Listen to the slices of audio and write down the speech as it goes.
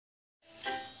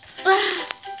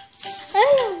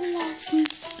Hello, Lassie.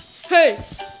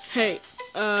 Hey,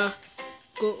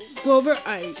 Grover,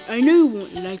 I know you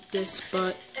won't like this,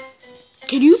 but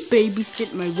can you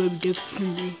babysit my rubber duck for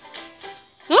me?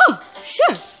 Oh,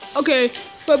 sure. Okay,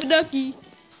 rubber ducky.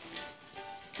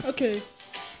 Okay,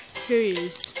 here he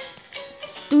is.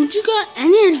 Don't you got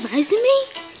any advice for me,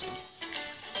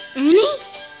 Ernie?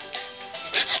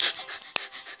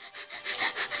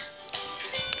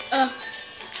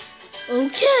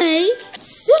 Okay.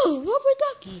 So, rubber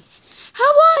ducky,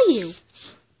 how are you?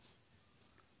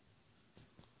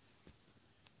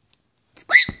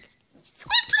 Squeak!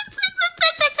 Squeak! Squeak!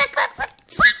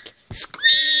 Squeak!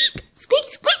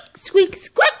 Squeak! Squeak!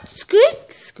 Squeak!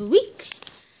 Squeak! Squeak!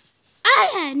 I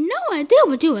had no idea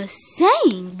what you were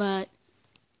saying, but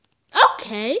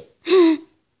okay.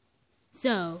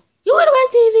 So, you want to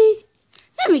watch TV?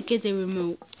 Let me get the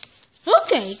remote.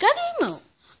 Okay, got the remote.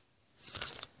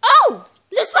 Oh,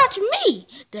 let's watch me,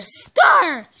 the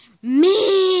star,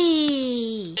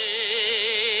 me.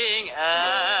 Sing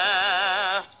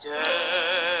after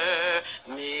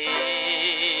me.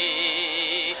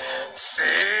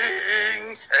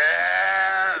 Sing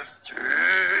after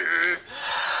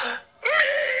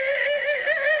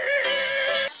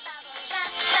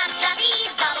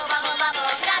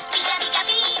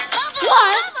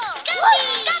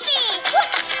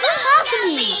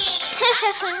me. What's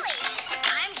happening?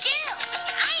 I'm Jill.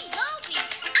 I'm Goldie.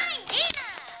 I'm Dina.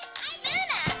 I'm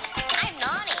Luna. I'm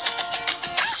Nani.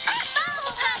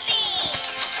 Bubble puppy.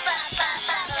 Bubble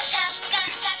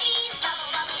guppies. Bubble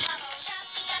guppy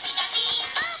guppy.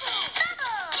 Bubble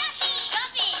guppy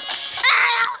guppy.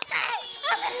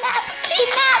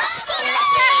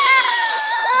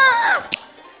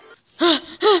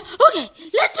 Okay,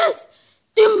 let's just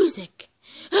do music.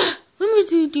 What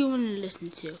music do you want to listen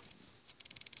to?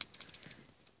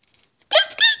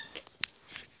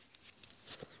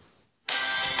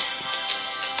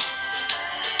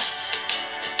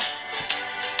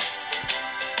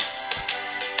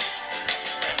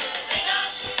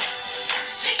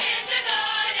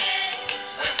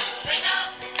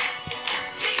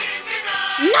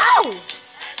 No!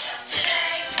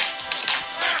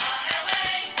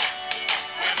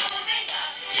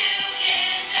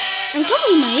 I'm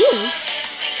covering my ears.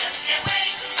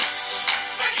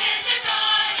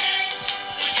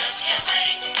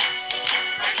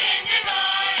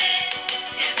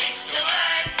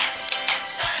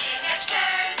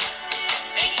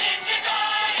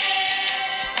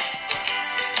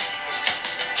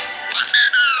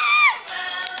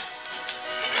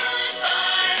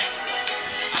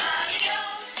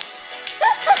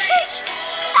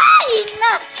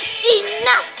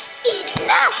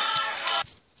 Enough!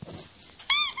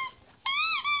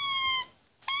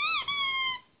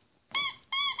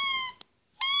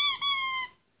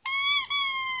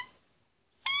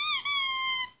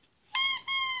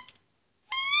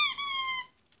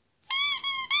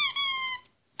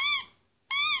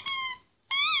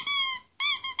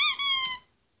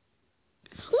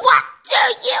 What do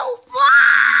you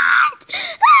want?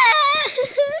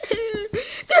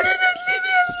 Leave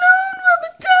me alone,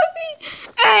 Rubber Ducky.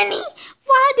 Ernie,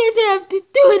 why did they have to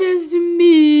do this to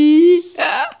me?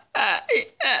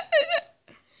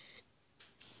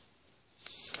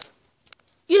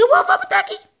 You know what, Rubber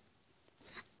Ducky?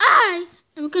 I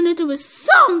am gonna do a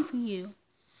song for you.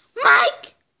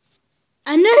 Mike,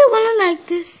 I know you wanna like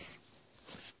this.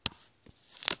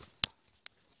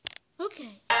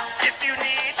 Okay. If you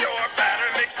need your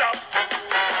batter mixed up,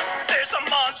 there's a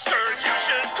monster you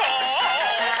should call.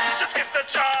 Just get the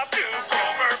job to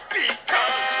Grover,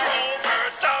 because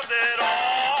Grover does it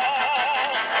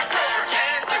all. Grover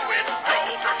can do it.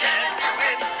 Grover can do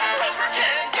it. Grover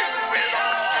can do it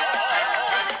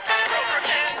all. Grover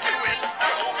can do it.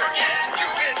 Grover can do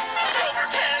it. Grover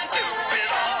can do it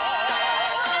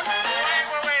all.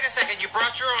 Wait a second. You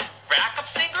brought your own backup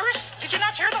singers? Did you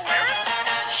not hear the lyrics?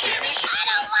 Shimmy, shimmy. I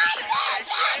don't want that.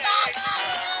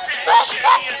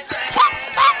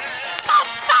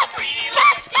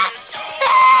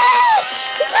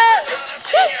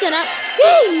 Shut up.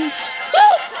 Scream.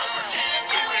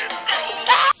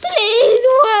 Please,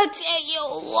 what do you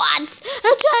want?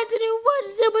 I'm trying to do what's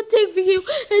double take for you,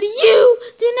 and you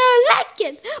do not like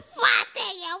it. What do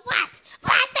you want?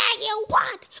 What do you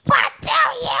want? What do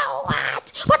you want?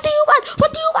 What do you want?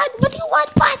 What do you want? What do you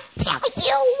want? What do you want? What do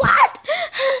you want?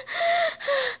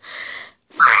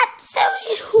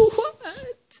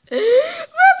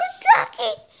 Rubber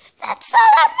Ducky, that's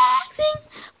all I'm asking.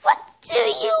 What do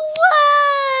you want?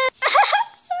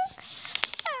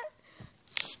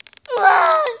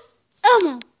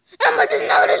 Elmo doesn't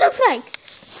know what it looks like.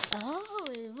 Oh,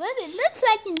 it was what it looks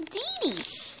like indeedy.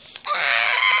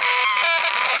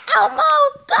 Elmo,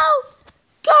 go!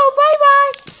 Go,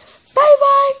 bye-bye!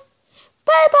 Bye-bye!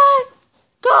 Bye-bye!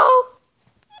 Go!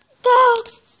 Go!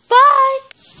 Bye!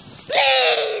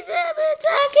 Please, Rubber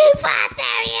Ducky, what do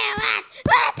you want?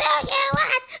 What do you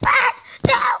want? What?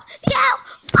 No! No!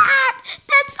 What?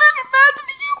 That's not about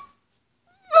you!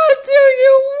 What do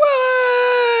you want?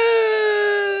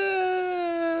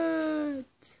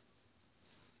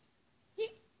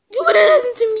 You want to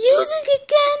listen to music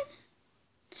again?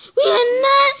 We are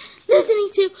not listening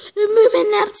to We're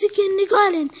Moving Up to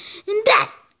Kindergarten. And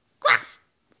that,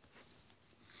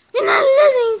 we're not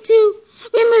listening to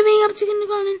We're Moving Up to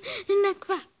Kindergarten and that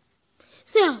crap.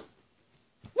 So,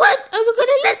 what are we going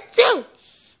to listen to?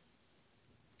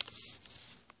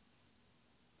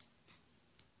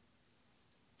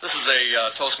 This is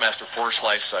a Toastmaster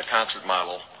 4-slice concert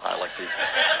model. I like the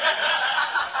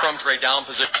crumb tray down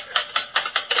position.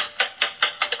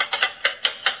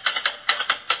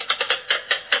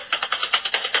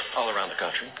 All around the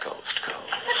country, coast to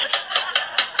coast.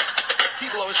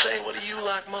 People always say, what do you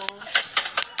like most?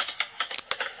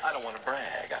 I don't want to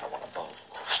brag, I don't want to boast.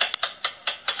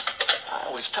 I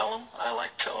always tell them I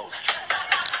like toast.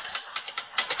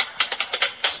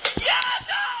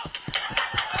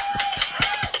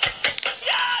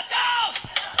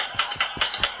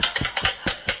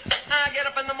 I get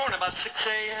up in the morning about 6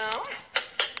 a.m.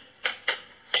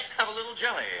 Have a little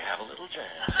jelly, have a little jam.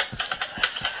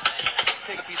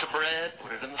 Take a piece of bread,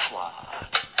 put it in the slot.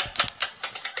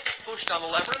 Push down the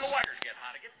lever and the wires get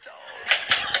hot. It gets toast.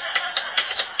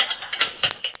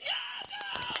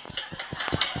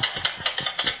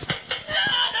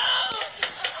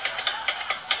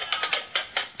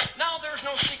 Now there's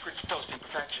no secret to toasting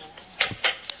perfection.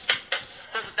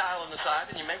 There's a dial on the side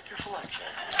and you make your selection.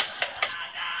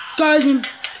 Guys, I'm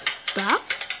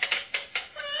back.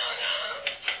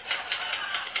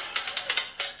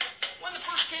 When the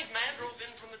first caveman drove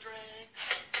in from the drag,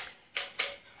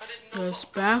 I didn't know.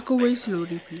 Just back away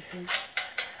slowly, people.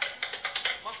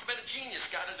 Must have been a genius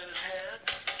got it in his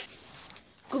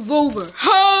head. Grover,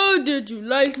 how did you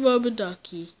like Rubber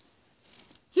Ducky?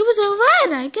 He was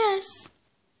alright, I guess.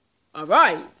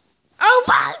 Alright.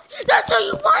 Alright! That's all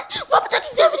you want? Rubber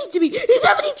Ducky's everything to me. He's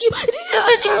everything to you. He's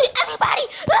everything to everybody.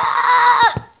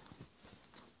 Ah!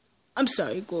 I'm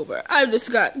sorry, Grover. I just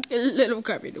got a little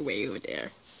carried away over there.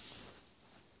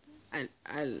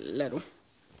 I let him.